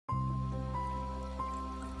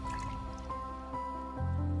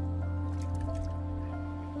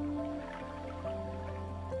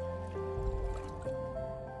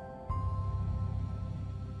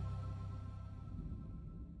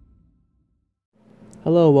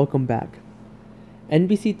Hello, welcome back.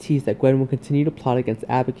 NBC teased that Gwen will continue to plot against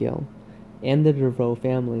Abigail and the DeVoe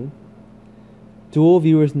family. Dual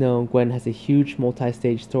viewers know Gwen has a huge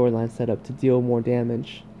multi-stage storyline set up to deal more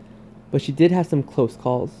damage, but she did have some close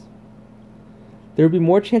calls. There will be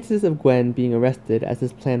more chances of Gwen being arrested as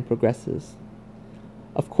this plan progresses.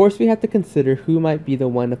 Of course, we have to consider who might be the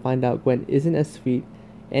one to find out Gwen isn't as sweet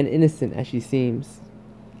and innocent as she seems.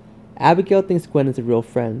 Abigail thinks Gwen is a real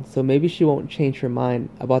friend, so maybe she won't change her mind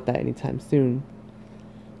about that anytime soon.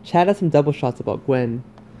 Chad has some double shots about Gwen,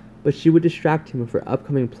 but she would distract him with her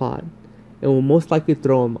upcoming plot and will most likely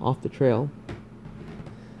throw him off the trail.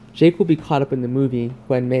 Jake will be caught up in the movie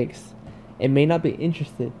Gwen makes and may not be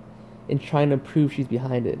interested in trying to prove she's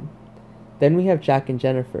behind it. Then we have Jack and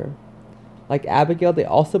Jennifer. Like Abigail, they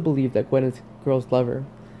also believe that Gwen is the girl's lover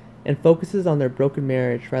and focuses on their broken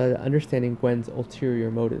marriage rather than understanding Gwen's ulterior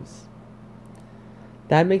motives.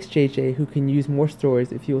 That makes JJ, who can use more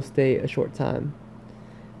stories if he will stay a short time.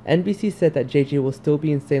 NBC said that JJ will still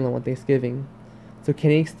be in Salem on Thanksgiving, so can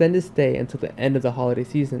he extend his stay until the end of the holiday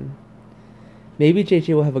season? Maybe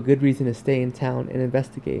JJ will have a good reason to stay in town and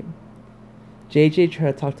investigate. JJ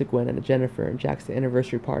tried to talk to Gwen at Jennifer and Jack's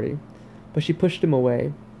anniversary party, but she pushed him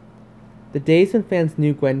away. The days when fans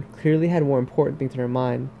knew Gwen clearly had more important things in her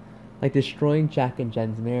mind, like destroying Jack and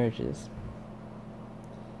Jen's marriages.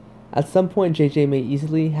 At some point, JJ may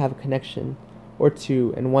easily have a connection or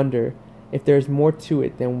two and wonder if there is more to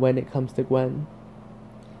it than when it comes to Gwen.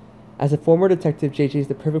 As a former detective, JJ is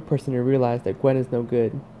the perfect person to realize that Gwen is no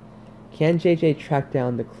good. Can JJ track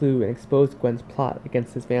down the clue and expose Gwen's plot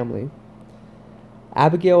against his family?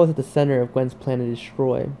 Abigail was at the center of Gwen's plan to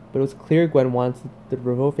destroy, but it was clear Gwen wants the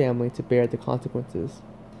DeVoe family to bear the consequences.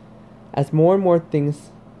 As more and more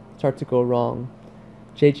things start to go wrong,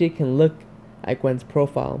 JJ can look at Gwen's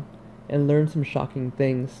profile and learn some shocking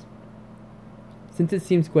things. Since it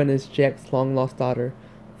seems Gwen is Jack's long-lost daughter,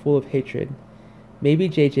 full of hatred, maybe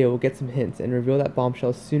JJ will get some hints and reveal that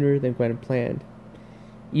bombshell sooner than Gwen planned.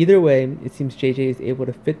 Either way, it seems JJ is able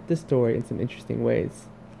to fit the story in some interesting ways.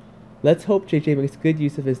 Let's hope JJ makes good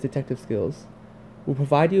use of his detective skills. We'll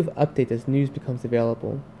provide you with updates as news becomes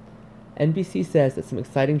available. NBC says that some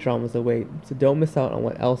exciting dramas await, so don't miss out on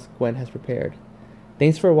what else Gwen has prepared.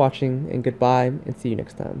 Thanks for watching, and goodbye, and see you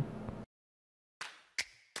next time.